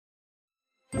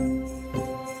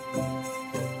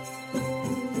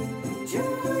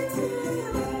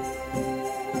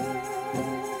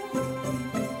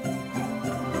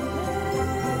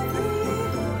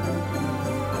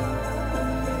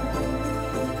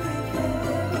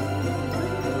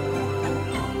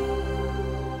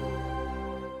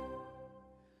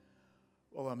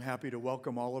Happy to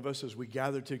welcome all of us as we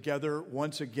gather together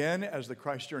once again as the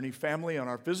Christ Journey family on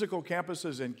our physical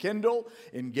campuses in Kendall,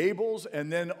 in Gables,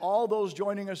 and then all those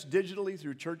joining us digitally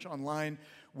through Church Online.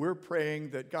 We're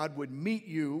praying that God would meet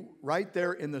you right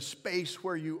there in the space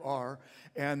where you are,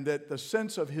 and that the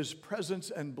sense of His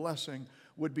presence and blessing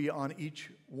would be on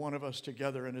each one of us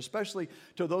together. And especially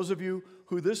to those of you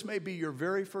who this may be your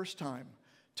very first time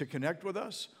to connect with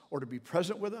us or to be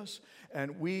present with us,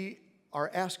 and we are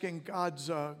asking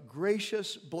God's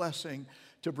gracious blessing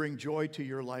to bring joy to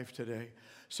your life today.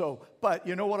 So, but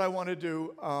you know what I want to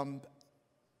do?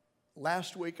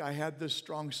 Last week I had this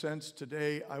strong sense.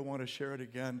 Today I want to share it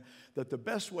again, that the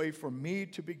best way for me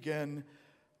to begin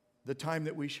the time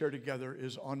that we share together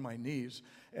is on my knees.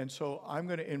 And so I'm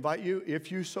going to invite you, if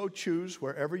you so choose,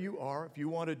 wherever you are, if you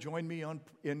want to join me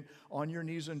on your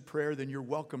knees in prayer, then you're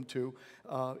welcome to.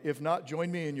 If not,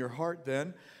 join me in your heart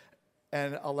then.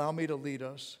 And allow me to lead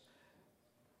us.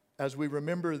 As we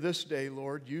remember this day,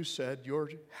 Lord, you said your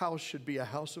house should be a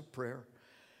house of prayer.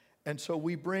 And so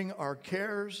we bring our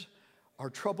cares, our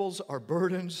troubles, our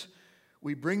burdens,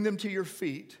 we bring them to your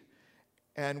feet,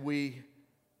 and we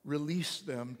release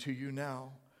them to you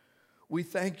now. We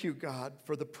thank you, God,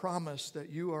 for the promise that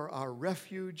you are our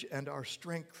refuge and our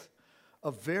strength,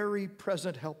 a very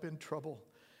present help in trouble.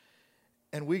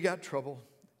 And we got trouble.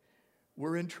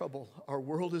 We're in trouble. Our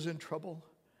world is in trouble.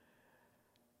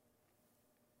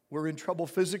 We're in trouble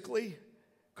physically.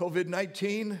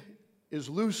 COVID-19 is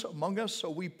loose among us,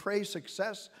 so we pray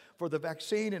success for the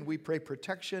vaccine, and we pray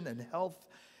protection and health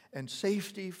and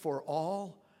safety for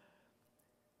all.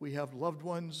 We have loved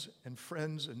ones and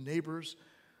friends and neighbors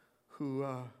who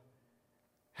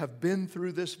have been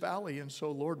through this valley, and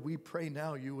so, Lord, we pray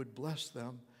now you would bless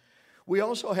them. We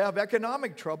also have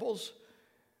economic troubles.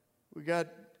 We got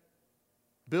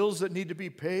bills that need to be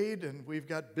paid, and we've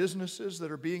got businesses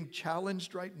that are being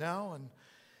challenged right now,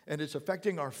 and it's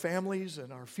affecting our families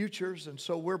and our futures. And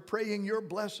so we're praying your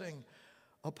blessing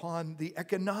upon the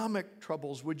economic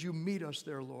troubles. Would you meet us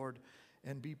there, Lord,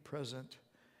 and be present?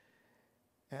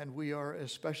 And we are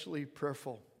especially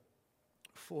prayerful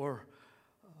for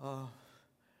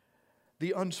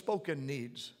the unspoken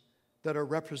needs that are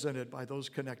represented by those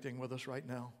connecting with us right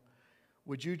now.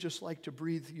 Would you just like to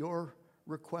breathe your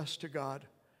request to God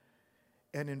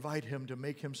and invite him to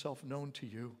make himself known to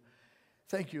you?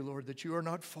 Thank you, Lord, that you are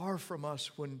not far from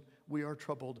us when we are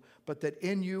troubled, but that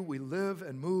in you we live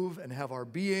and move and have our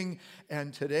being.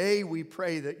 And today we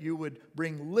pray that you would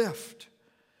bring lift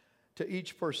to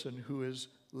each person who is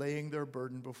laying their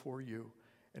burden before you.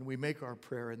 And we make our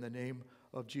prayer in the name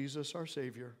of Jesus, our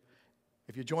Savior.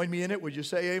 If you join me in it, would you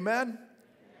say amen?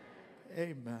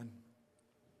 Amen.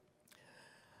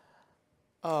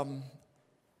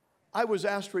 I was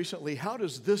asked recently, how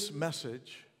does this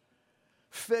message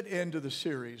fit into the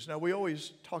series? Now, we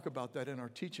always talk about that in our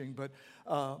teaching, but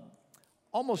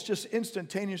almost just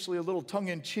instantaneously, a little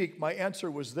tongue-in-cheek, my answer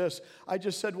was this. I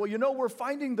just said, well, you know, we're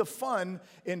finding the fun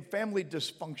in family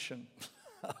dysfunction.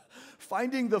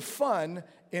 Finding the fun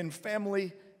in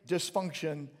family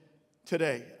dysfunction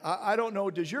today. I don't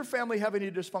know, does your family have any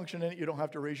dysfunction in it? You don't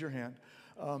have to raise your hand.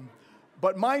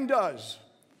 But mine does.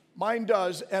 Mine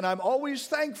does, and I'm always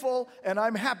thankful and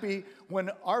I'm happy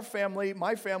when our family,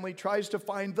 my family, tries to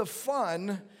find the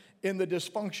fun in the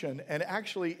dysfunction. And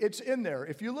actually, it's in there.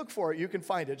 If you look for it, you can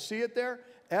find it. See it there?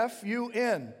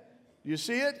 F-U-N. You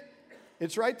see it?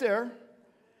 It's right there.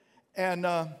 And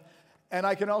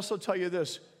I can also tell you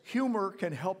this, humor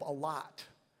can help a lot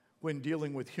when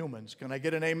dealing with humans. Can I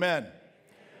get an amen?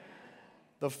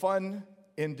 The fun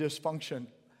in dysfunction.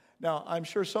 Now, I'm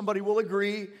sure somebody will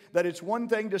agree that it's one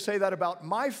thing to say that about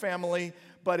my family,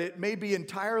 but it may be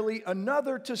entirely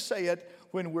another to say it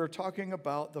when we're talking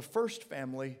about the first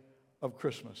family of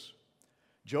Christmas.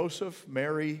 Joseph,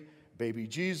 Mary, baby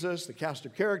Jesus, the cast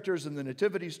of characters in the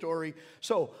nativity story.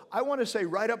 So I want to say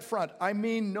right up front, I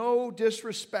mean no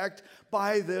disrespect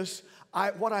by this.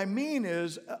 What I mean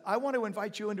is I want to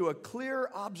invite you into a clear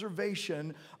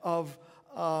observation of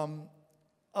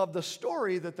the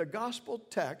story that the gospel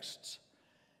texts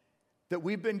that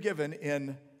we've been given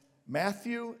in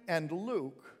Matthew and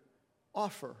Luke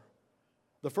offer.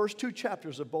 The first two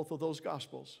chapters of both of those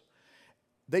gospels.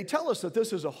 They tell us that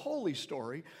this is a holy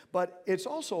story, but it's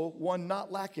also one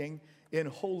not lacking in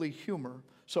holy humor.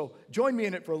 So join me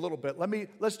in it for a little bit.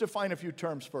 Let's define a few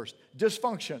terms first.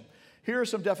 Dysfunction. Here are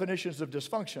some definitions of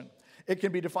dysfunction. It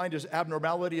can be defined as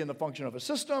abnormality in the function of a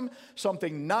system,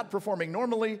 something not performing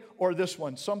normally, or this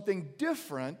one, something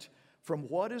different from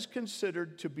what is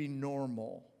considered to be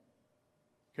normal.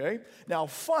 Okay? Now,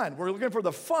 fun. We're looking for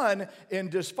the fun in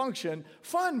dysfunction.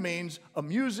 Fun means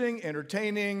amusing,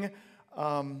 entertaining,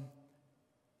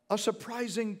 a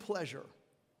surprising pleasure.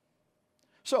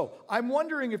 So, I'm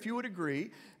wondering if you would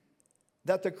agree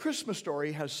that the Christmas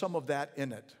story has some of that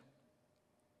in it.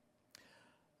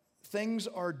 Things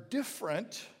are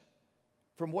different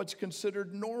from what's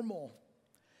considered normal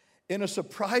in a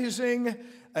surprising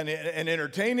and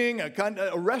entertaining, a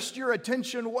arrest your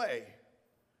attention way.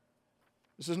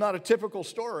 This is not a typical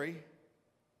story.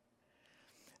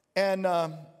 And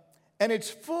it's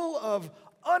full of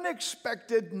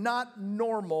unexpected, not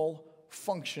normal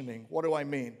functioning. What do I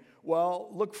mean? Well,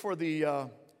 look for the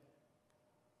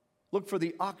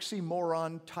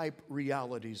oxymoron type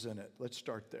realities in it. Let's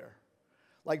start there.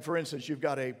 Like, for instance, you've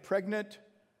got a pregnant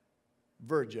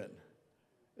virgin.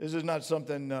 This is not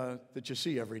something that you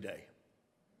see every day,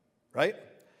 right?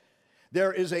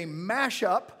 There is a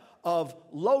mashup of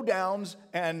lowdowns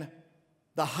and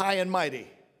the high and mighty.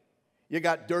 You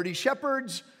got dirty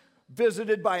shepherds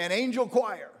visited by an angel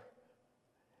choir.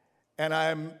 And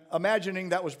I'm imagining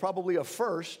that was probably a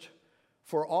first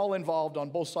for all involved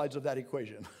on both sides of that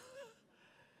equation.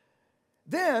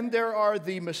 Then there are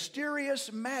the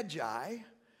mysterious magi,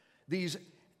 these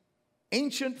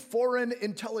ancient foreign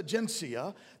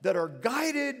intelligentsia that are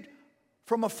guided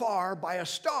from afar by a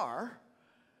star.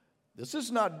 This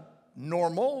is not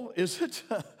normal, is it?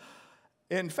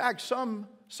 In fact, some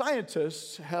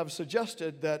scientists have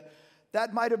suggested that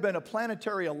that might have been a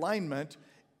planetary alignment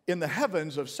in the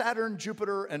heavens of Saturn,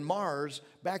 Jupiter, and Mars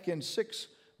back in 6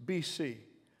 BC.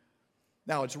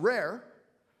 Now, it's rare,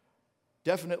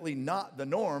 definitely not the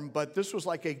norm, but this was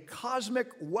like a cosmic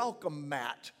welcome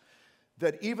mat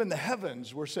that even the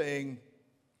heavens were saying,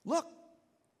 look.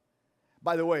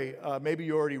 By the way, maybe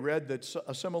you already read that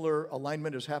a similar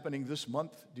alignment is happening this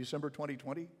month, December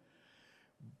 2020,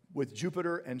 with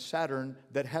Jupiter and Saturn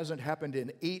that hasn't happened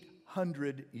in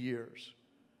 800 years.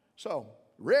 So,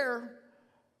 rare,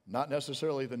 not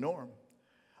necessarily the norm.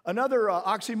 Another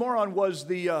oxymoron was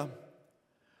the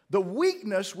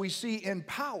weakness we see in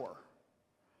power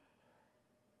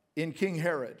in King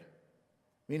Herod.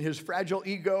 I mean, his fragile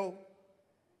ego,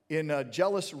 in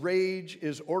jealous rage,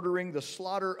 is ordering the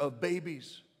slaughter of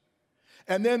babies.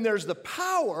 And then there's the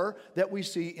power that we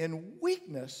see in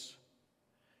weakness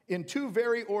in two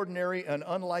very ordinary and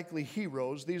unlikely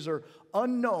heroes. These are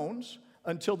unknowns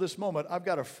until this moment. I've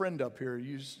got a friend up here.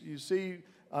 You see,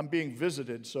 I'm being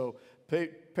visited, so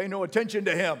pay no attention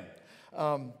to him.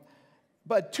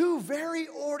 But two very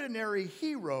ordinary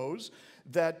heroes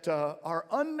that are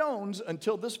unknowns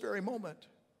until this very moment.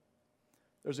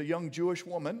 There's a young Jewish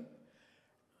woman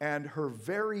and her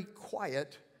very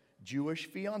quiet Jewish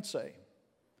fiance.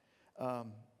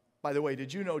 By the way,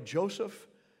 did you know Joseph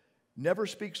never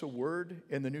speaks a word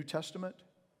in the New Testament?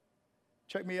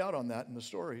 Check me out on that in the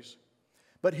stories.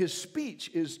 But his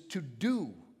speech is to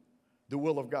do the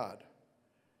will of God.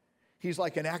 He's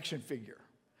like an action figure.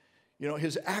 You know,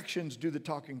 his actions do the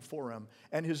talking for him.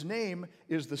 And his name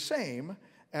is the same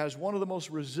as one of the most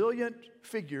resilient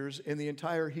figures in the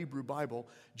entire Hebrew Bible,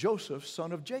 Joseph,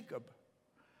 son of Jacob,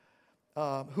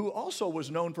 who also was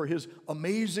known for his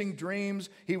amazing dreams.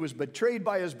 He was betrayed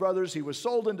by his brothers. He was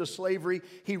sold into slavery.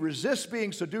 He resists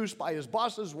being seduced by his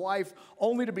boss's wife,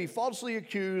 only to be falsely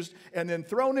accused and then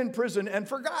thrown in prison and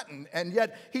forgotten. And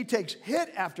yet he takes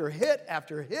hit after hit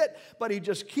after hit, but he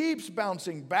just keeps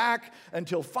bouncing back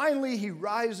until finally he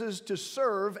rises to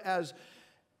serve as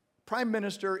prime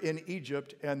minister in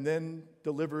Egypt and then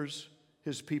delivers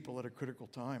his people at a critical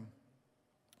time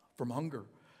from hunger.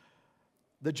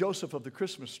 The Joseph of the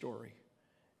Christmas story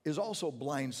is also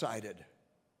blindsided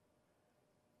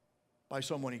by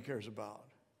someone he cares about.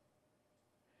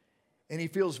 And he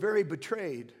feels very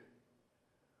betrayed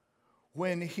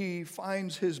when he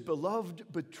finds his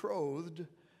beloved betrothed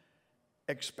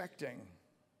expecting.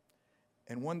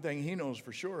 And one thing he knows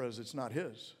for sure is it's not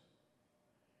his.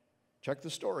 Check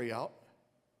the story out.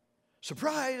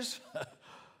 Surprise!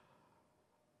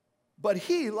 But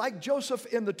he, like Joseph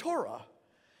in the Torah,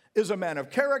 is a man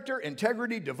of character,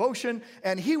 integrity, devotion,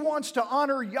 and he wants to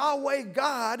honor Yahweh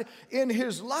God in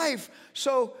his life.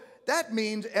 So that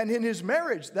means, and in his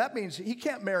marriage, that means he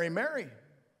can't marry Mary.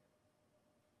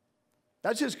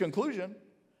 That's his conclusion.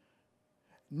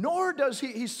 Nor does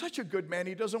he's such a good man,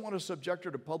 he doesn't want to subject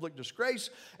her to public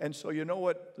disgrace. And so you know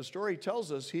what the story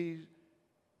tells us? He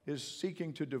is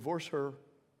seeking to divorce her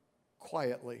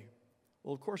quietly.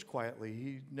 Well, of course, quietly.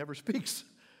 He never speaks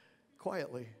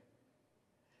quietly.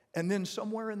 And then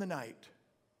somewhere in the night,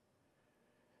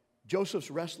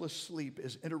 Joseph's restless sleep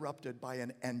is interrupted by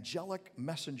an angelic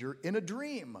messenger in a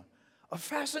dream, a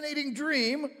fascinating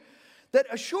dream that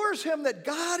assures him that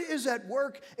God is at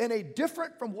work in a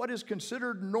different from what is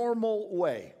considered normal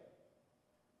way,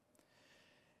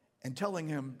 and telling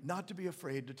him not to be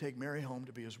afraid to take Mary home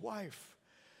to be his wife.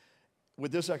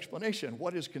 With this explanation,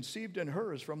 what is conceived in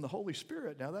her is from the Holy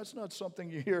Spirit. Now, that's not something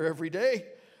you hear every day.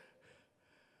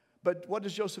 But what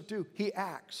does Joseph do? He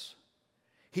acts.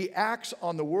 He acts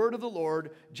on the word of the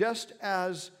Lord just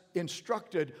as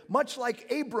instructed, much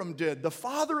like Abram did, the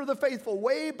father of the faithful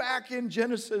way back in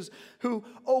Genesis, who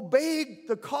obeyed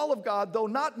the call of God, though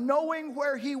not knowing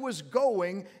where he was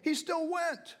going, he still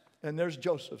went. And there's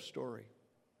Joseph's story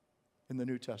in the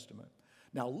New Testament.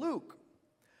 Now,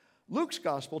 Luke's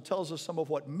gospel tells us some of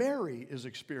what Mary is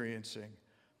experiencing.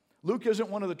 Luke isn't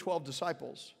one of the 12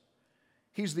 disciples.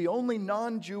 He's the only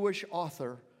non-Jewish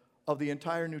author of the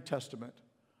entire New Testament.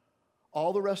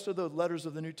 All the rest of the letters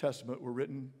of the New Testament were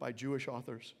written by Jewish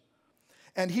authors.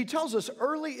 And he tells us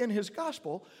early in his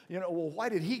gospel, well, why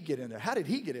did he get in there? How did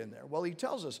he get in there? Well, he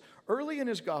tells us early in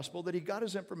his gospel that he got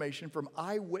his information from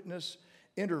eyewitness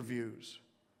interviews,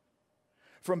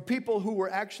 from people who were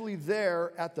actually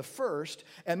there at the first.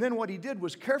 And then what he did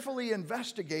was carefully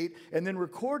investigate and then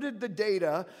recorded the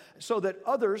data so that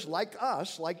others like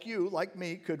us, like you, like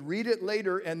me, could read it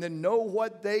later and then know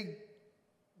what they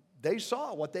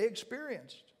saw, what they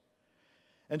experienced.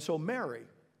 And so Mary,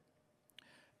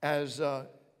 as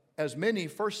many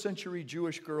first century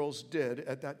Jewish girls did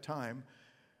at that time,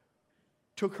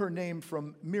 took her name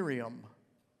from Miriam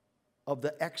of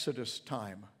the Exodus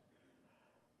time.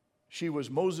 She was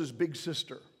Moses' big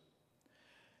sister.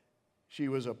 She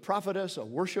was a prophetess, a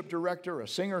worship director, a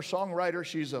singer-songwriter.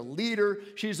 She's a leader.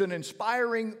 She's an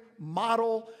inspiring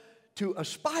model to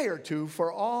aspire to for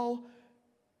all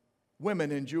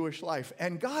women in Jewish life.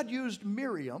 And God used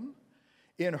Miriam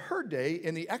in her day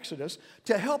in the Exodus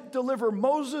to help deliver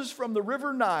Moses from the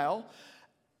river Nile,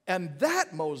 and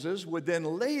that Moses would then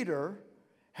later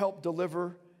help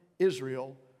deliver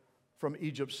Israel from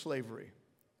Egypt's slavery.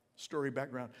 Story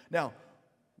background. Now,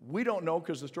 we don't know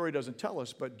because the story doesn't tell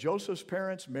us, but Joseph's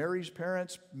parents, Mary's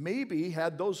parents, maybe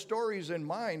had those stories in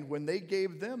mind when they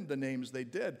gave them the names they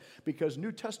did, because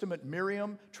New Testament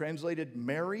Miriam, translated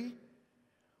Mary,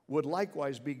 would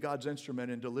likewise be God's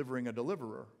instrument in delivering a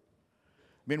deliverer.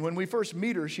 I mean, when we first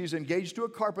meet her, she's engaged to a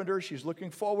carpenter. She's looking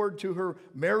forward to her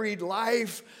married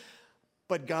life,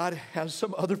 but God has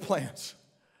some other plans.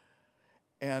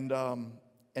 And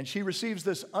she receives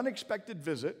this unexpected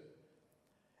visit,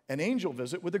 an angel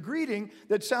visit, with a greeting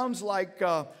that sounds like,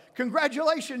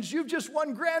 congratulations, you've just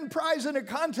won grand prize in a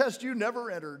contest you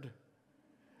never entered.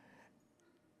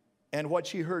 And what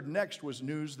she heard next was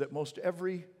news that most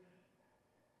every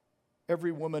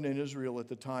woman in Israel at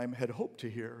the time had hoped to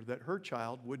hear, that her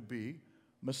child would be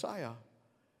Messiah,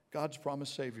 God's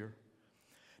promised Savior.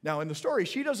 Now, in the story,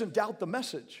 she doesn't doubt the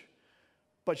message,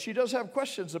 but she does have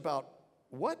questions about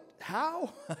what, how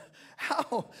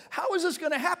is this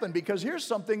going to happen? Because here's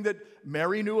something that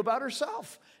Mary knew about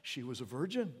herself. She was a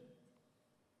virgin.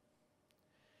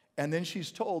 And then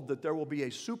she's told that there will be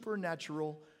a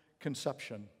supernatural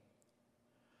conception.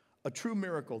 A true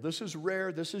miracle. This is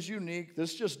rare. This is unique.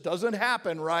 This just doesn't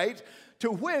happen, right?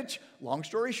 To which, long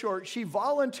story short, she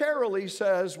voluntarily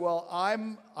says, well,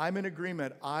 I'm in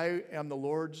agreement. I am the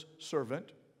Lord's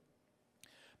servant.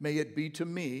 May it be to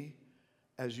me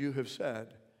as you have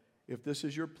said. If this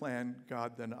is your plan,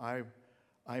 God, then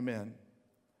I'm in.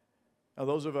 Now,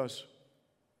 those of us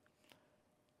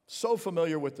so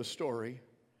familiar with the story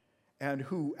and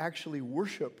who actually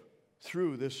worship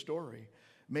through this story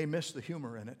may miss the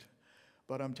humor in it.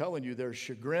 But I'm telling you, there's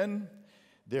chagrin.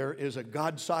 There is a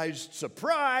God-sized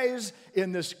surprise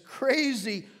in this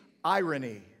crazy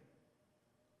irony.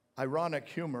 Ironic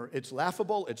humor. It's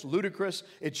laughable, it's ludicrous,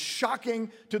 it's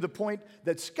shocking to the point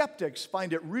that skeptics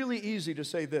find it really easy to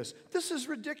say this is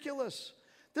ridiculous.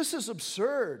 This is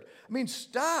absurd. I mean,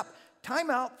 stop, time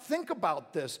out, think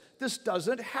about this. This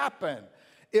doesn't happen.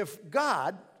 If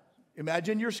God,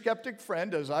 imagine your skeptic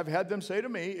friend, as I've had them say to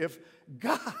me, if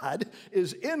God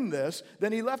is in this,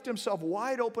 then he left himself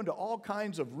wide open to all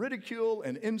kinds of ridicule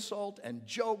and insult and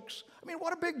jokes. I mean,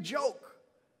 what a big joke.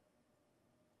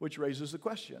 Which raises the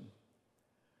question,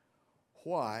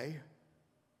 why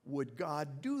would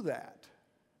God do that?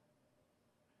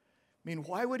 I mean,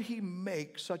 why would he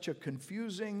make such a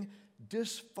confusing,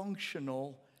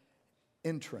 dysfunctional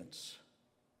entrance?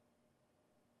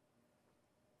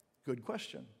 Good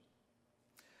question.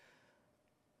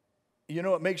 You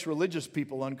know, it makes religious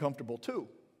people uncomfortable too.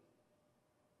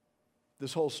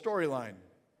 This whole storyline.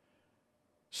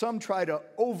 Some try to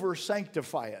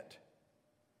over-sanctify it.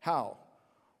 How?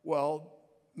 Well,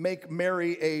 make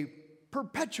Mary a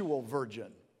perpetual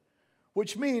virgin,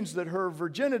 which means that her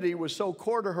virginity was so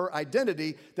core to her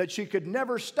identity that she could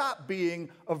never stop being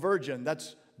a virgin.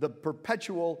 That's the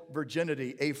perpetual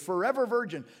virginity, a forever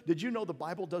virgin. Did you know the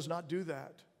Bible does not do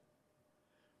that?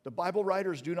 The Bible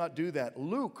writers do not do that.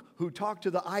 Luke, who talked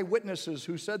to the eyewitnesses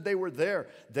who said they were there,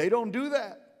 they don't do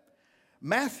that.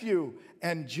 Matthew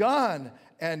and John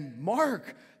and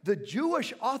Mark, the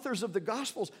Jewish authors of the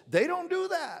Gospels, they don't do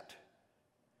that.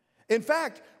 In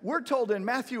fact, we're told in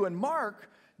Matthew and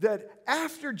Mark that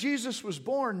after Jesus was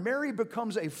born, Mary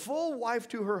becomes a full wife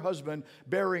to her husband,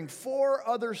 bearing 4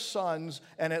 other sons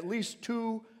and at least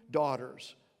 2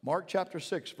 daughters. Mark chapter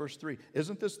 6, verse 3.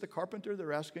 Isn't this the carpenter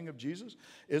they're asking of Jesus?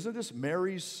 Isn't this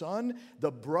Mary's son,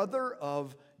 the brother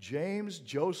of James,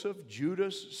 Joseph,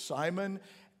 Judas, Simon,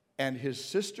 and his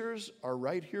sisters are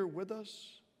right here with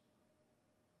us?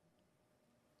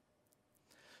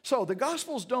 So the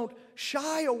Gospels don't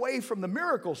shy away from the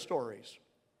miracle stories,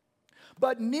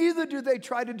 but neither do they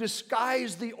try to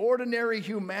disguise the ordinary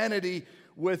humanity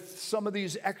with some of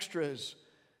these extras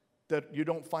that you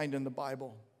don't find in the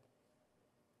Bible.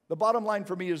 The bottom line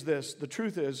for me is this. The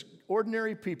truth is,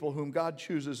 ordinary people whom God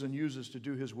chooses and uses to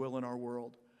do His will in our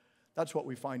world. That's what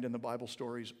we find in the Bible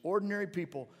stories. Ordinary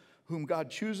people whom God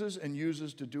chooses and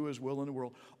uses to do His will in the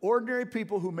world. Ordinary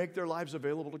people who make their lives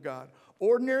available to God.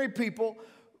 Ordinary people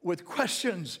with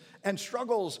questions and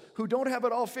struggles, who don't have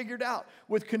it all figured out,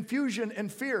 with confusion and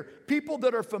fear. People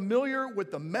that are familiar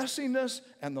with the messiness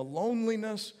and the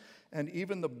loneliness and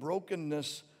even the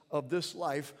brokenness of this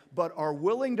life, but are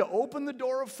willing to open the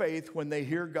door of faith when they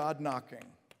hear God knocking.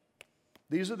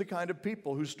 These are the kind of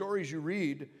people whose stories you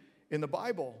read in the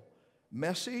Bible.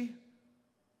 Messy,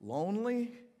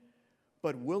 lonely,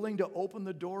 but willing to open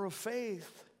the door of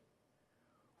faith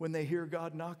when they hear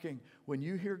God knocking. When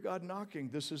you hear God knocking,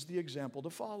 this is the example to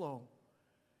follow.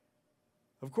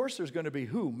 Of course, there's going to be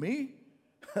who? Me?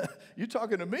 You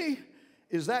talking to me?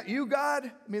 Is that you, God?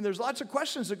 I mean, there's lots of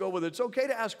questions that go with it. It's okay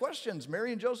to ask questions.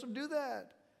 Mary and Joseph do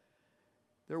that.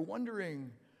 They're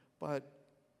wondering, but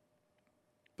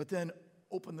then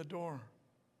open the door.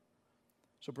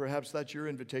 So perhaps that's your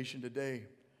invitation today.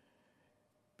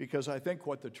 Because I think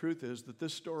what the truth is that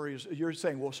this story is, you're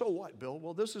saying, well, so what, Bill?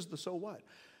 Well, this is the so what.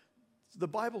 The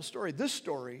Bible story, this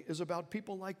story is about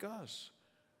people like us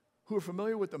who are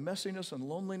familiar with the messiness and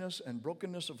loneliness and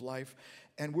brokenness of life,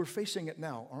 and we're facing it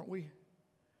now, aren't we?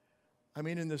 I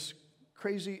mean, in this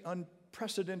crazy,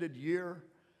 unprecedented year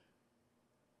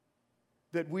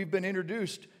that we've been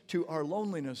introduced to our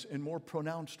loneliness in more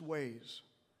pronounced ways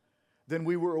than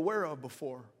we were aware of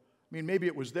before. I mean, maybe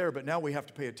it was there, but now we have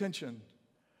to pay attention.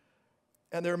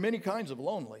 And there are many kinds of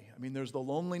lonely. I mean, there's the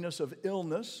loneliness of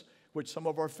illness, which some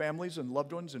of our families and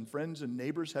loved ones and friends and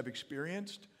neighbors have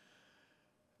experienced.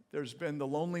 There's been the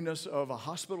loneliness of a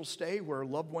hospital stay where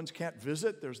loved ones can't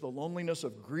visit. There's the loneliness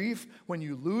of grief when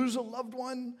you lose a loved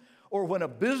one, or when a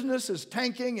business is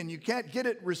tanking and you can't get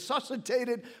it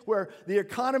resuscitated, where the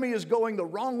economy is going the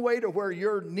wrong way to where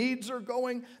your needs are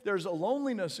going. There's a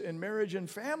loneliness in marriage and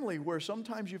family where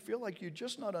sometimes you feel like you're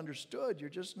just not understood. You're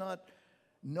just not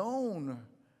known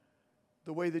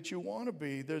the way that you want to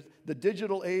be. The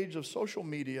digital age of social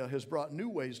media has brought new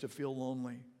ways to feel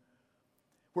lonely,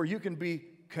 where you can be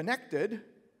connected,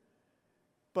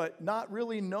 but not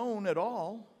really known at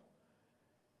all,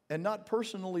 and not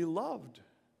personally loved.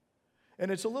 And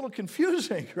it's a little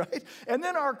confusing, right? And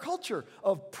then our culture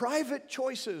of private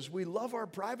choices. We love our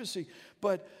privacy,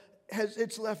 but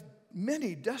it's left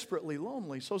many desperately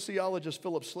lonely. Sociologist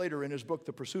Philip Slater, in his book,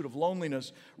 The Pursuit of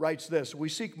Loneliness, writes this: we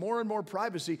seek more and more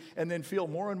privacy and then feel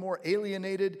more and more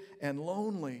alienated and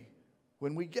lonely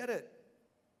when we get it.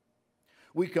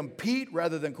 We compete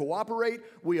rather than cooperate.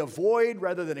 We avoid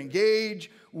rather than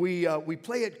engage. We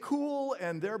play it cool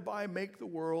and thereby make the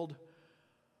world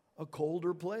a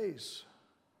colder place.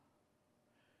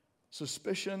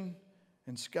 Suspicion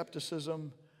and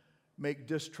skepticism make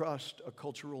distrust a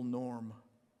cultural norm.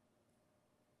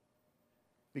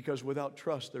 Because without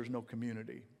trust, there's no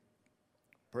community.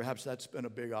 Perhaps that's been a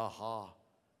big aha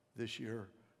this year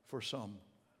for some.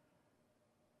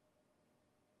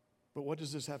 But what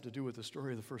does this have to do with the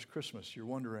story of the first Christmas? You're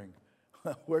wondering,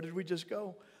 where did we just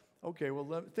go? Okay,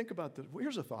 well, think about this.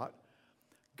 Here's a thought.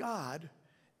 God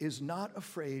is not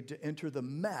afraid to enter the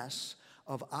mess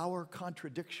of our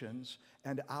contradictions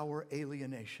and our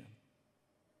alienation.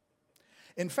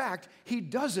 In fact, He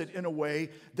does it in a way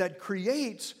that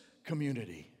creates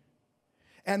community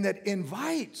and that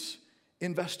invites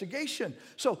investigation.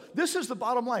 So this is the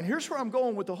bottom line. Here's where I'm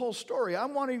going with the whole story.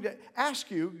 I'm wanting to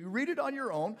ask you, you read it on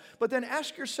your own, but then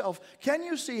ask yourself, can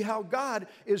you see how God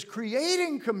is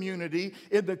creating community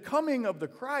in the coming of the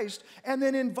Christ and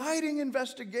then inviting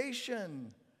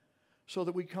investigation so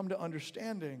that we come to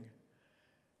understanding?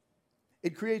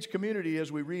 It creates community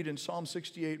as we read in Psalm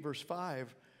 68 verse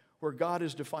 5, where God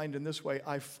is defined in this way: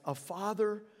 a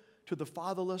father to the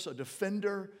fatherless, a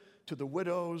defender to the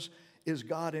widows, is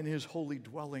God in his holy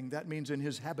dwelling. That means in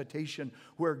his habitation,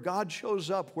 where God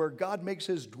shows up, where God makes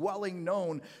his dwelling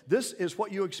known. This is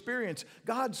what you experience.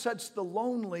 God sets the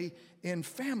lonely in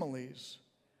families.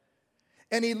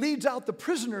 And he leads out the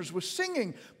prisoners with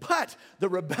singing. But the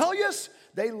rebellious,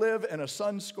 they live in a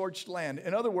sun-scorched land.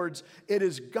 In other words, it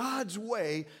is God's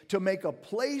way to make a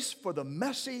place for the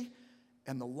messy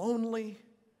and the lonely,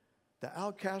 the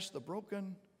outcast, the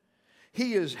broken.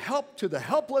 He is help to the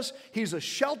helpless. He's a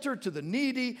shelter to the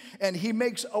needy. And he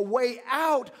makes a way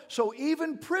out so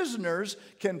even prisoners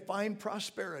can find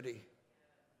prosperity.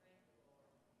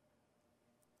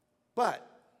 But,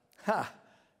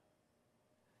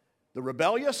 the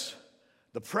rebellious,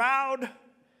 the proud,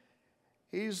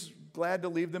 he's glad to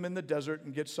leave them in the desert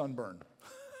and get sunburned.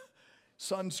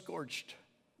 Sun-scorched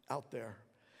out there.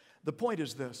 The point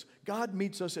is this: God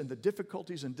meets us in the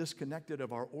difficulties and disconnected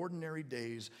of our ordinary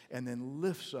days and then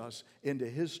lifts us into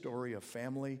his story of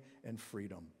family and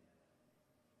freedom.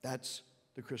 That's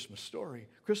the Christmas story.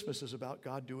 Christmas is about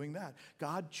God doing that.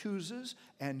 God chooses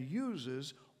and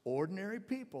uses ordinary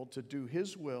people to do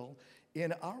his will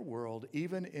in our world,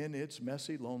 even in its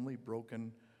messy, lonely,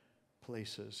 broken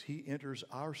places. He enters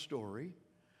our story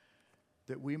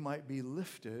that we might be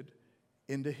lifted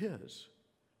into his.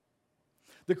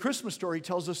 The Christmas story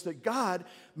tells us that God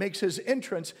makes his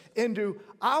entrance into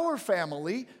our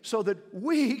family so that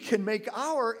we can make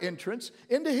our entrance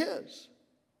into his.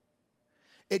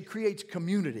 It creates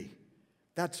community.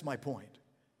 That's my point.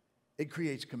 It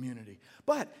creates community.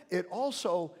 But it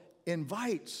also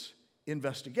invites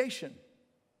investigation.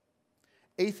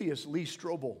 Atheist Lee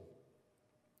Strobel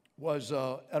was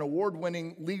an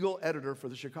award-winning legal editor for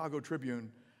the Chicago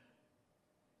Tribune.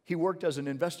 He worked as an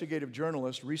investigative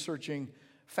journalist researching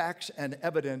facts and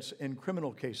evidence in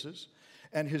criminal cases,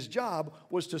 and his job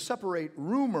was to separate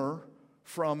rumor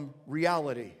from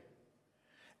reality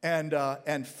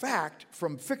and fact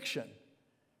from fiction,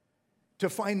 to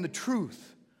find the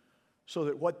truth so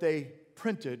that what they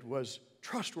printed was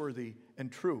trustworthy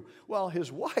and true. Well, his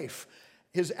wife,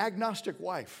 his agnostic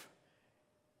wife,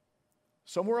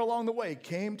 somewhere along the way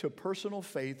came to personal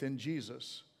faith in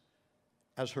Jesus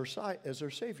as her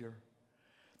Savior.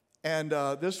 And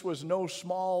this was no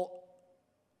small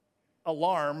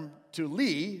alarm to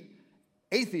Lee,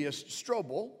 atheist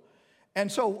Strobel.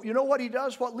 And so, you know what he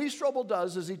does? What Lee Strobel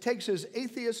does is he takes his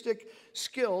atheistic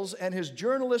skills and his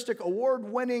journalistic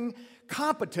award-winning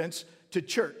competence to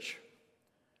church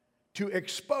to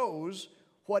expose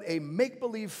what a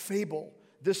make-believe fable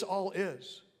this all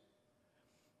is.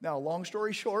 Now, long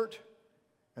story short,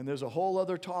 and there's a whole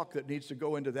other talk that needs to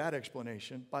go into that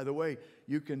explanation. By the way,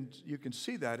 you can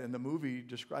see that in the movie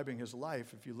describing his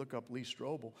life if you look up Lee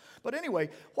Strobel. But anyway,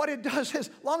 what it does is,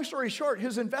 long story short,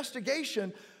 his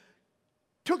investigation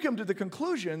took him to the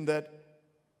conclusion that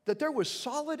there was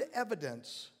solid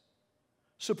evidence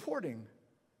supporting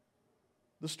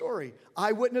the story.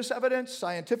 Eyewitness evidence,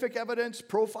 scientific evidence,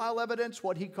 profile evidence,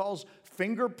 what he calls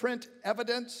fingerprint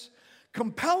evidence,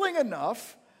 compelling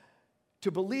enough to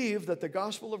believe that the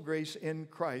gospel of grace in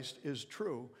Christ is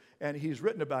true. And he's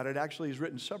written about it. Actually, he's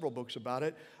written several books about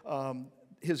it.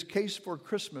 His Case for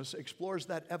Christmas explores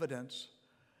that evidence.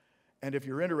 And if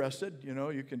you're interested,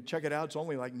 you can check it out. It's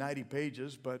only like 90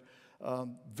 pages, but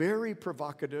very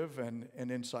provocative and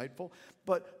insightful.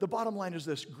 But the bottom line is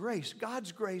this: grace,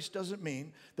 God's grace doesn't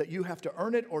mean that you have to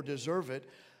earn it or deserve it,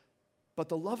 but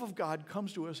the love of God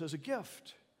comes to us as a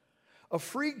gift. A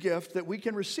free gift that we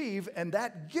can receive, and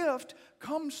that gift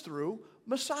comes through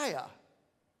Messiah,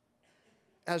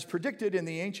 as predicted in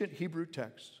the ancient Hebrew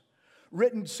text,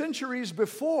 written centuries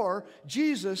before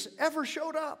Jesus ever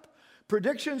showed up.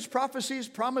 Predictions, prophecies,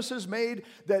 promises made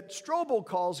that Strobel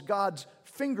calls God's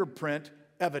fingerprint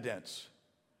evidence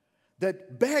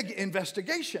that beg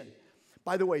investigation.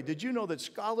 By the way, did you know that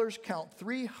scholars count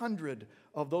 300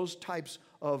 of those types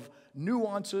of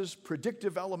nuances,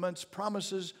 predictive elements,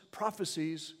 promises,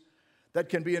 prophecies that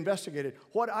can be investigated?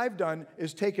 What I've done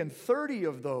is taken 30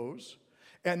 of those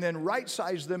and then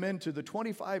right-sized them into the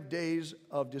 25 days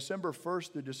of December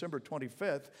 1st through December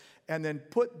 25th, and then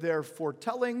put their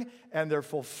foretelling and their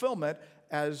fulfillment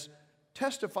as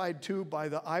testified to by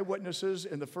the eyewitnesses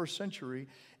in the first century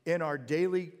in our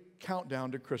daily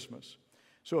countdown to Christmas.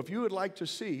 So if you would like to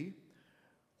see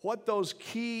what those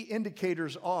key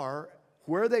indicators are,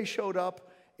 where they showed up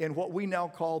in what we now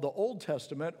call the Old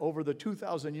Testament over the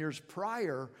 2,000 years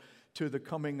prior to the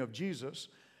coming of Jesus,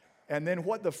 and then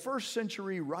what the first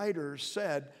century writers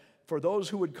said for those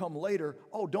who would come later,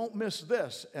 oh, don't miss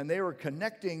this. And they were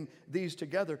connecting these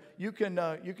together. You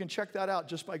can check that out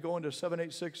just by going to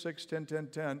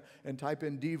 786-610-1010 and type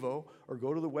in Devo, or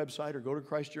go to the website, or go to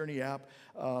Christ Journey app.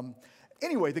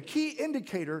 Anyway, the key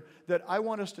indicator that I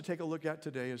want us to take a look at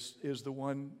today is the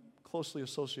one closely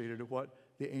associated to what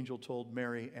the angel told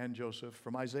Mary and Joseph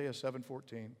from Isaiah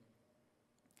 7:14,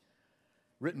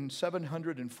 written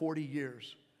 740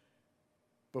 years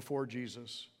before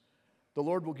Jesus. The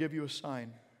Lord will give you a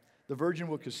sign. The virgin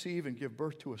will conceive and give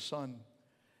birth to a son,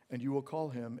 and you will call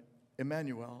him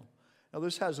Emmanuel. Now,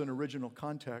 this has an original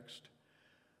context,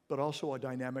 but also a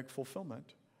dynamic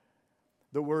fulfillment.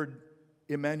 The word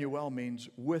Emmanuel means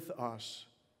with us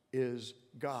is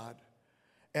God.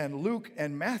 And Luke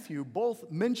and Matthew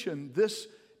both mention this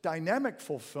dynamic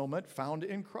fulfillment found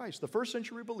in Christ. The first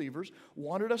century believers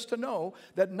wanted us to know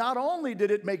that not only did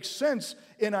it make sense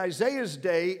in Isaiah's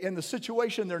day in the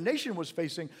situation their nation was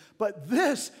facing, but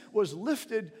this was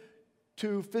lifted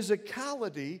to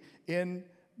physicality in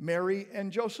Mary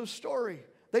and Joseph's story.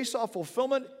 They saw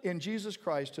fulfillment in Jesus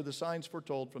Christ to the signs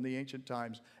foretold from the ancient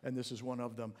times, and this is one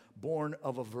of them, born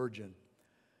of a virgin.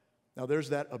 Now there's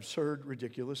that absurd,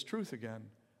 ridiculous truth again,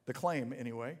 the claim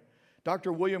anyway.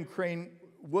 Dr. William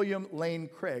Lane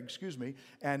Craig,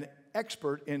 an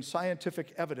expert in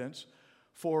scientific evidence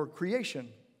for creation,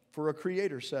 for a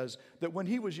creator, says that when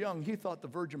he was young, he thought the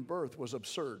virgin birth was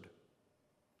absurd.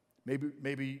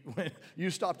 Maybe when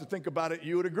you stop to think about it,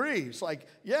 you would agree. It's like,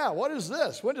 yeah, what is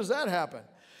this? When does that happen?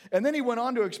 And then he went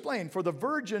on to explain, for the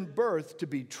virgin birth to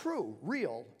be true,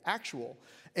 real, actual,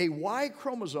 a Y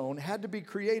chromosome had to be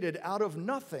created out of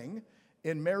nothing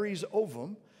in Mary's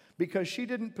ovum because she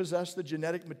didn't possess the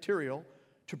genetic material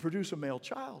to produce a male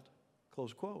child,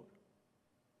 close quote.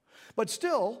 But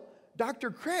still,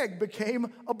 Dr. Craig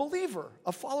became a believer,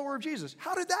 a follower of Jesus.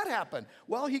 How did that happen?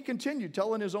 Well, he continued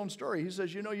telling his own story. He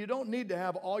says, you don't need to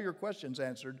have all your questions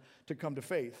answered to come to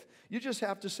faith. You just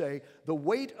have to say, the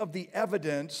weight of the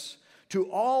evidence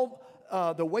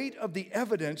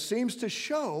seems to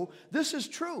show this is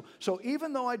true. So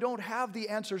even though I don't have the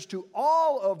answers to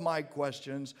all of my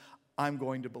questions, I'm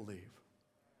going to believe.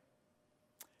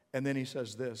 And then he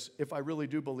says this, if I really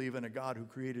do believe in a God who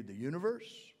created the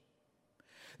universe,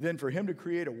 then for him to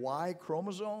create a Y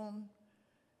chromosome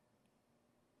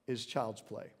is child's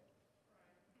play.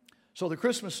 So the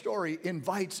Christmas story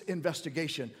invites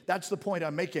investigation. That's the point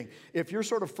I'm making. If you're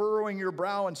sort of furrowing your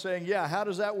brow and saying, yeah, how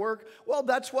does that work? Well,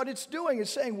 that's what it's doing.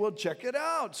 It's saying, well, check it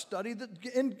out. Study,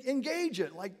 engage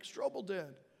it like Strobel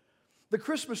did. The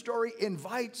Christmas story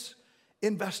invites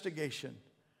investigation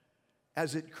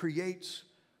as it creates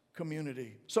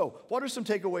community. So what are some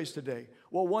takeaways today?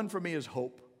 Well, one for me is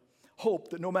hope.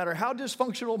 Hope that no matter how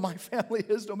dysfunctional my family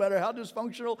is, no matter how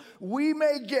dysfunctional we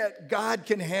may get, God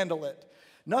can handle it.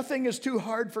 Nothing is too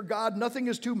hard for God. Nothing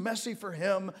is too messy for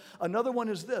him. Another one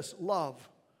is this, love.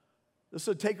 This is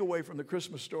a takeaway from the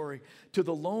Christmas story. To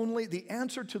the lonely, the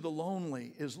answer to the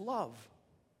lonely is love.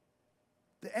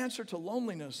 The answer to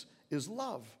loneliness is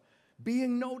love.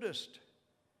 Being noticed,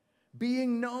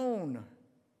 being known,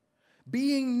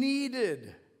 being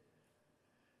needed.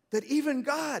 That even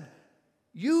God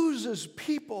uses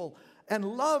people and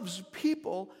loves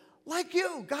people like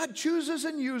you. God chooses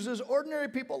and uses ordinary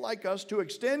people like us to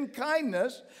extend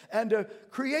kindness and to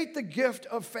create the gift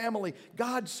of family.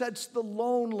 God sets the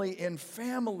lonely in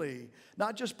family,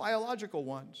 not just biological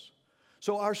ones.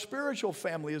 So our spiritual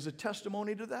family is a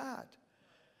testimony to that.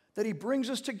 That he brings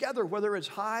us together, whether it's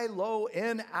high, low,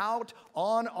 in, out,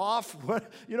 on, off,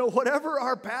 whatever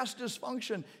our past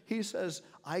dysfunction, he says,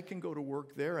 I can go to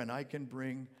work there and I can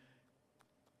bring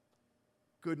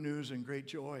good news and great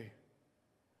joy.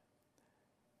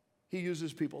 He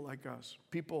uses people like us,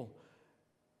 people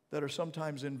that are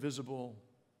sometimes invisible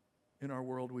in our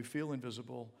world. We feel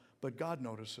invisible, but God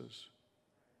notices.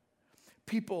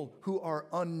 People who are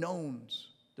unknowns.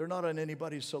 They're not on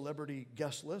anybody's celebrity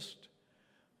guest list,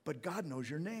 but God knows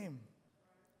your name.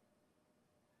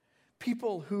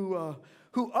 People who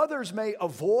others may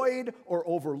avoid or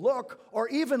overlook or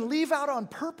even leave out on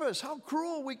purpose. How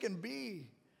cruel we can be.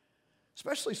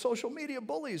 Especially social media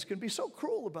bullies can be so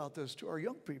cruel about this to our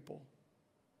young people.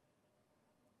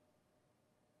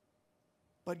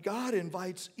 But God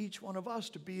invites each one of us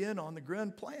to be in on the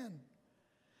grand plan.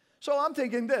 So I'm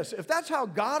thinking this, if that's how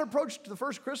God approached the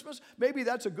first Christmas, maybe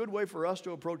that's a good way for us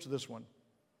to approach this one.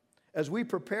 As we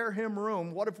prepare Him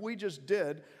room, what if we just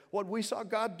did what we saw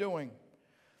God doing?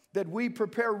 That we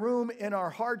prepare room in our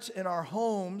hearts, in our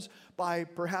homes, by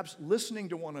perhaps listening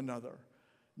to one another,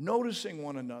 noticing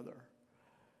one another,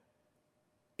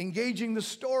 engaging the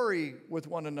story with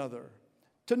one another,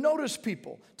 to notice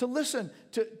people, to listen,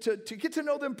 to get to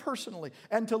know them personally,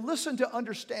 and to listen to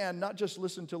understand, not just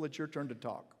listen till it's your turn to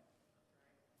talk.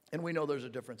 And we know there's a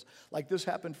difference. Like this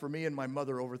happened for me and my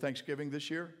mother over Thanksgiving this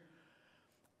year.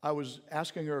 I was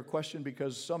asking her a question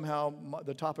because somehow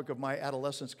the topic of my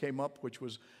adolescence came up, which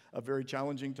was a very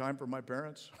challenging time for my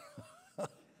parents.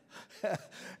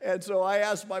 And so I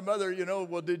asked my mother,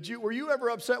 well, were you ever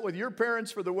upset with your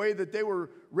parents for the way that they were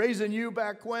raising you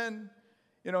back when?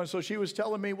 And so she was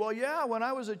telling me, well, yeah, when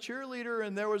I was a cheerleader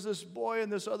and there was this boy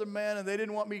and this other man and they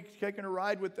didn't want me taking a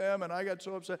ride with them and I got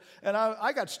so upset. And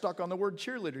I got stuck on the word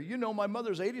cheerleader. My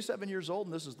mother's 87 years old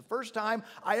and this is the first time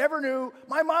I ever knew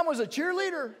my mom was a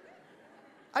cheerleader.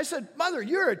 I said, Mother,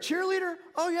 you're a cheerleader?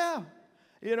 Oh, yeah.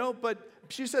 But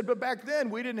she said, but back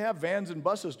then we didn't have vans and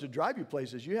buses to drive you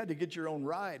places. You had to get your own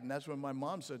ride. And that's when my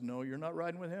mom said, no, you're not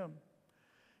riding with him.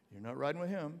 You're not riding with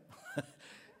him.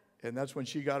 And that's when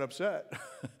she got upset.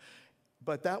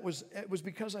 But it was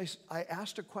because I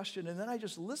asked a question and then I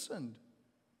just listened.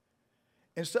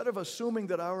 Instead of assuming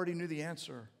that I already knew the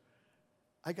answer,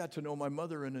 I got to know my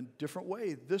mother in a different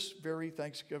way. This very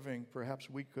Thanksgiving, perhaps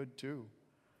we could too.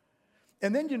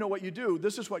 And then you know what you do?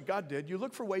 This is what God did. You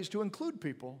look for ways to include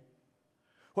people.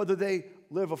 Whether they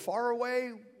live far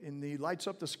away and He lights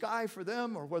up the sky for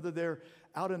them, or whether they're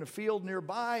out in a field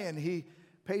nearby and He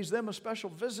pays them a special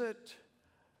visit,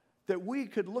 that we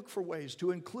could look for ways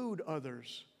to include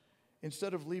others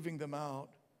instead of leaving them out.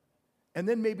 And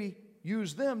then maybe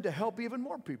use them to help even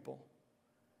more people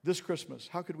this Christmas.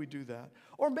 How could we do that?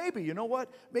 Or maybe, you know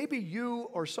what? Maybe you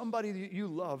or somebody that you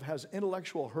love has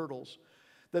intellectual hurdles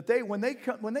that when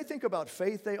they think about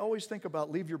faith, they always think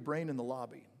about leave your brain in the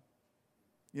lobby.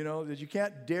 That you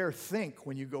can't dare think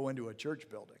when you go into a church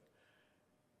building.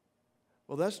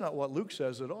 Well, that's not what Luke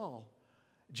says at all.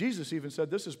 Jesus even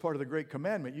said this is part of the great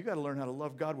commandment. You got to learn how to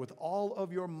love God with all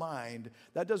of your mind.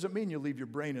 That doesn't mean you leave your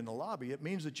brain in the lobby. It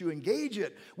means that you engage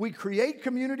it. We create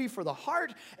community for the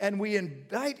heart, and we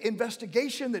invite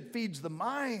investigation that feeds the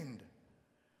mind.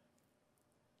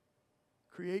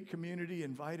 Create community,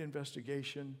 invite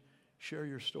investigation, share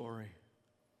your story.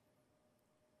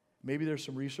 Maybe there's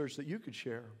some research that you could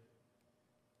share.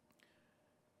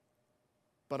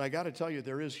 But I got to tell you,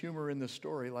 there is humor in this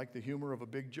story, like the humor of a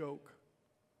big joke.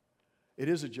 It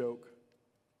is a joke,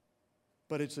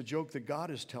 but it's a joke that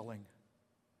God is telling.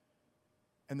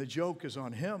 And the joke is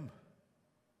on Him.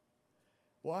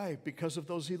 Why? Because of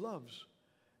those He loves.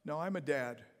 Now, I'm a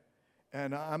dad,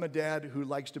 and I'm a dad who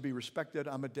likes to be respected.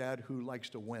 I'm a dad who likes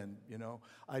to win,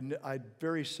 I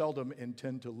very seldom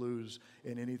intend to lose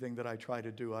in anything that I try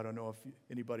to do. I don't know if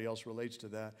anybody else relates to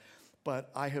that.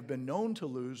 But I have been known to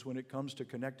lose when it comes to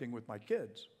connecting with my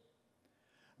kids.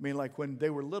 Like when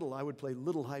they were little, I would play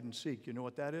little hide and seek. You know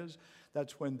what that is?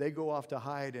 That's when they go off to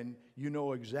hide and you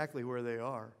know exactly where they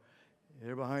are.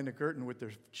 They're behind the curtain with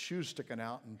their shoes sticking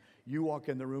out, and you walk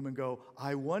in the room and go,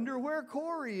 I wonder where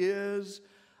Corey is.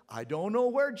 I don't know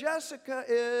where Jessica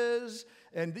is.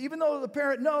 And even though the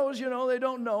parent knows, they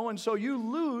don't know. And so you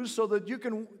lose so that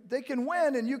they can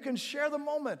win and you can share the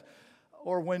moment.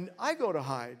 Or when I go to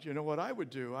hide, you know what I would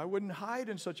do? I wouldn't hide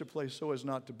in such a place so as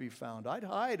not to be found. I'd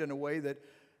hide in a way that,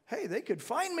 hey, they could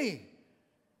find me.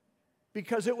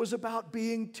 Because it was about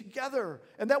being together.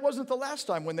 And that wasn't the last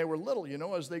time when they were little.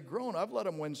 As they've grown, I've let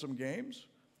them win some games.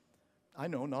 I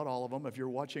know not all of them. If you're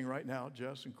watching right now,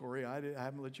 Jess and Corey, I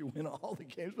haven't let you win all the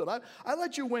games, but I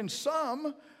let you win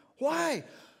some. Why?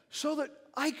 So that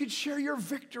I could share your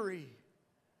victory.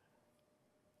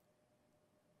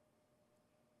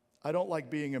 I don't like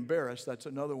being embarrassed. That's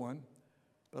another one.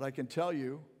 But I can tell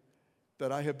you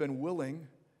that I have been willing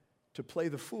to play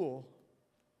the fool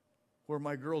where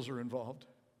my girls are involved.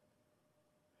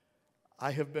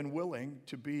 I have been willing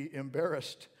to be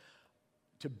embarrassed,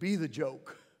 to be the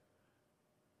joke.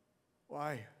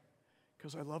 Why?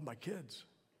 Because I love my kids.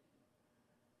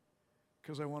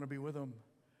 Because I want to be with them.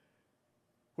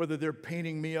 Whether they're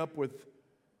painting me up with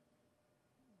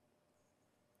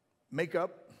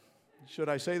makeup, should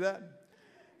I say that?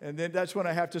 And then that's when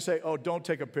I have to say, oh, don't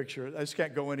take a picture. I just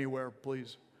can't go anywhere,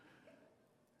 please.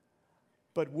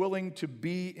 But willing to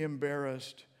be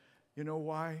embarrassed. You know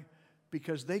why?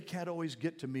 Because they can't always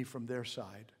get to me from their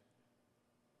side.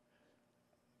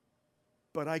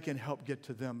 But I can help get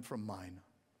to them from mine.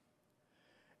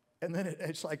 And then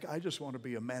it's like, I just want to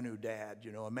be a Manu dad,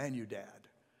 a Manu dad.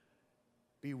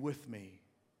 Be with me,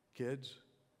 kids.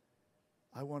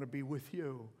 I want to be with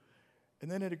you.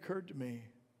 And then it occurred to me,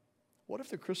 what if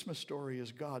the Christmas story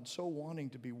is God so wanting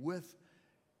to be with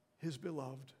his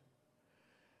beloved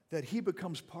that he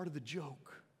becomes part of the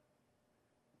joke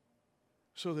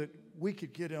so that we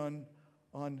could get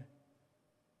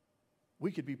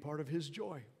we could be part of his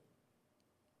joy.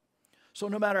 So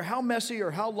no matter how messy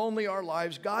or how lonely our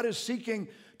lives, God is seeking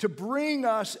to bring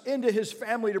us into his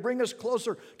family, to bring us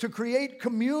closer, to create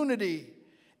community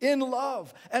in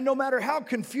love. And no matter how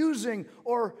confusing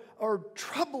or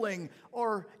troubling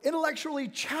or intellectually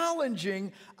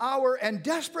challenging and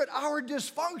desperate our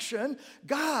dysfunction,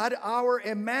 God, our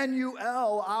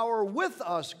Emmanuel, our with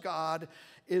us God,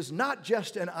 is not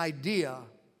just an idea,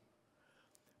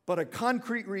 but a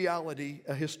concrete reality,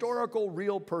 a historical,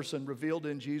 real person revealed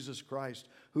in Jesus Christ,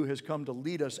 who has come to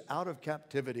lead us out of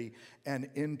captivity and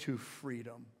into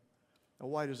freedom. Now,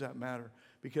 why does that matter?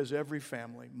 Because every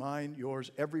family, mine,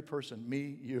 yours, every person,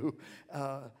 me, you,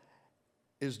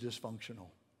 is dysfunctional.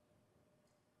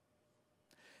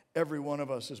 Every one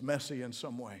of us is messy in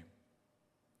some way.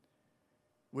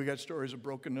 We got stories of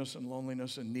brokenness and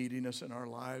loneliness and neediness in our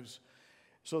lives.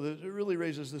 So that it really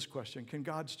raises this question: can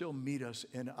God still meet us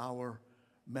in our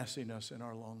messiness and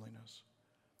our loneliness?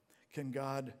 Can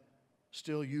God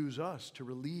still use us to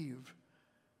relieve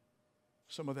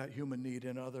some of that human need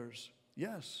in others?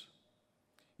 Yes.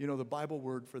 The Bible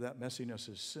word for that messiness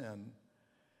is sin.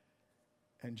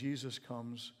 And Jesus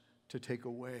comes to take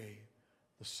away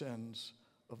the sins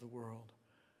of the world.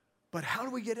 But how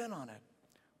do we get in on it?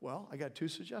 Well, I got two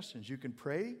suggestions. You can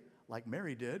pray like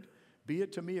Mary did. Be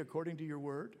it to me according to your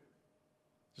word.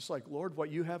 Just like, Lord, what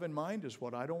you have in mind is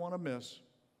what I don't want to miss.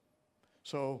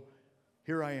 So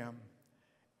here I am.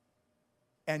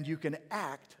 And you can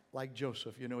act like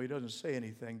Joseph. He doesn't say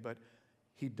anything, but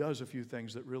he does a few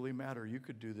things that really matter. You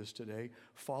could do this today.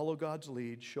 Follow God's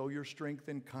lead. Show your strength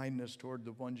and kindness toward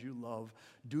the ones you love.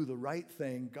 Do the right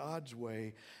thing God's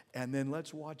way. And then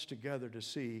let's watch together to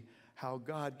see how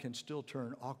God can still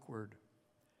turn awkward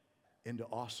into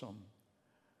awesome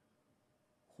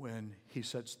when he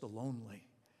sets the lonely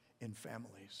in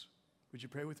families. Would you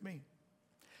pray with me?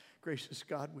 Gracious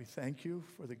God, we thank you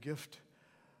for the gift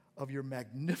of your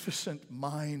magnificent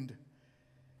mind.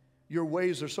 Your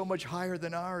ways are so much higher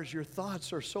than ours. Your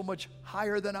thoughts are so much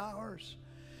higher than ours.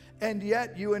 And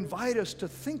yet you invite us to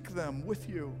think them with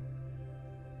you.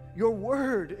 Your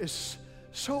word is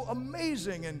so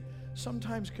amazing and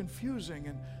sometimes confusing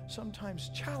and sometimes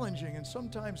challenging and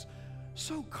sometimes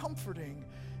so comforting.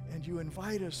 And you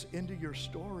invite us into your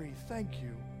story. Thank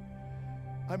you.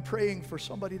 I'm praying for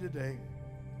somebody today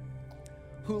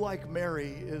who, like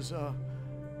Mary, is a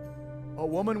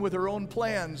woman with her own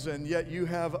plans, and yet you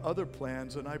have other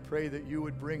plans. And I pray that you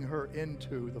would bring her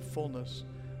into the fullness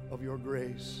of your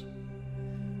grace.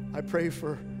 I pray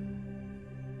for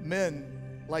men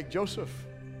like Joseph,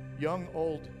 young,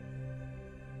 old,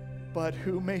 but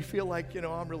who may feel like,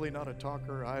 I'm really not a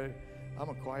talker. I'm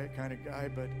a quiet kind of guy,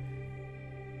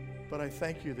 but I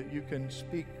thank you that you can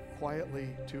speak quietly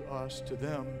to us, to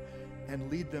them,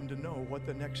 and lead them to know what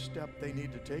the next step they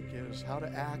need to take is, how to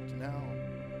act now.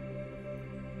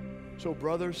 So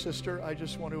brother, sister, I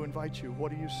just want to invite you.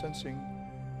 What are you sensing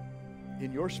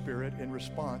in your spirit in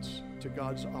response to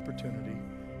God's opportunity?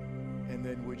 And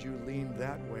then would you lean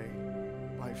that way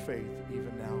by faith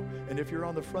even now? And if you're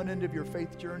on the front end of your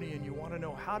faith journey and you want to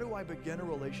know, how do I begin a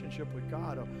relationship with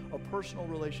God, a personal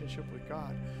relationship with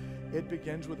God? It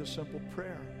begins with a simple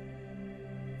prayer.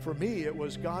 For me, it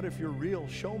was, God, if you're real,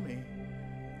 show me.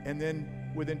 And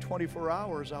then within 24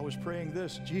 hours, I was praying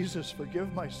this: Jesus,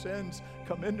 forgive my sins,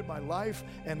 come into my life,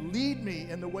 and lead me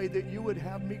in the way that you would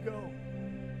have me go.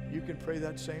 You can pray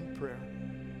that same prayer.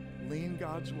 Lean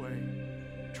God's way.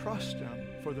 Trust him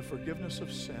for the forgiveness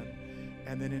of sin,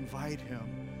 and then invite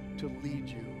him to lead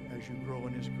you as you grow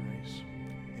in his grace.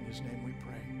 In his name we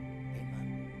pray.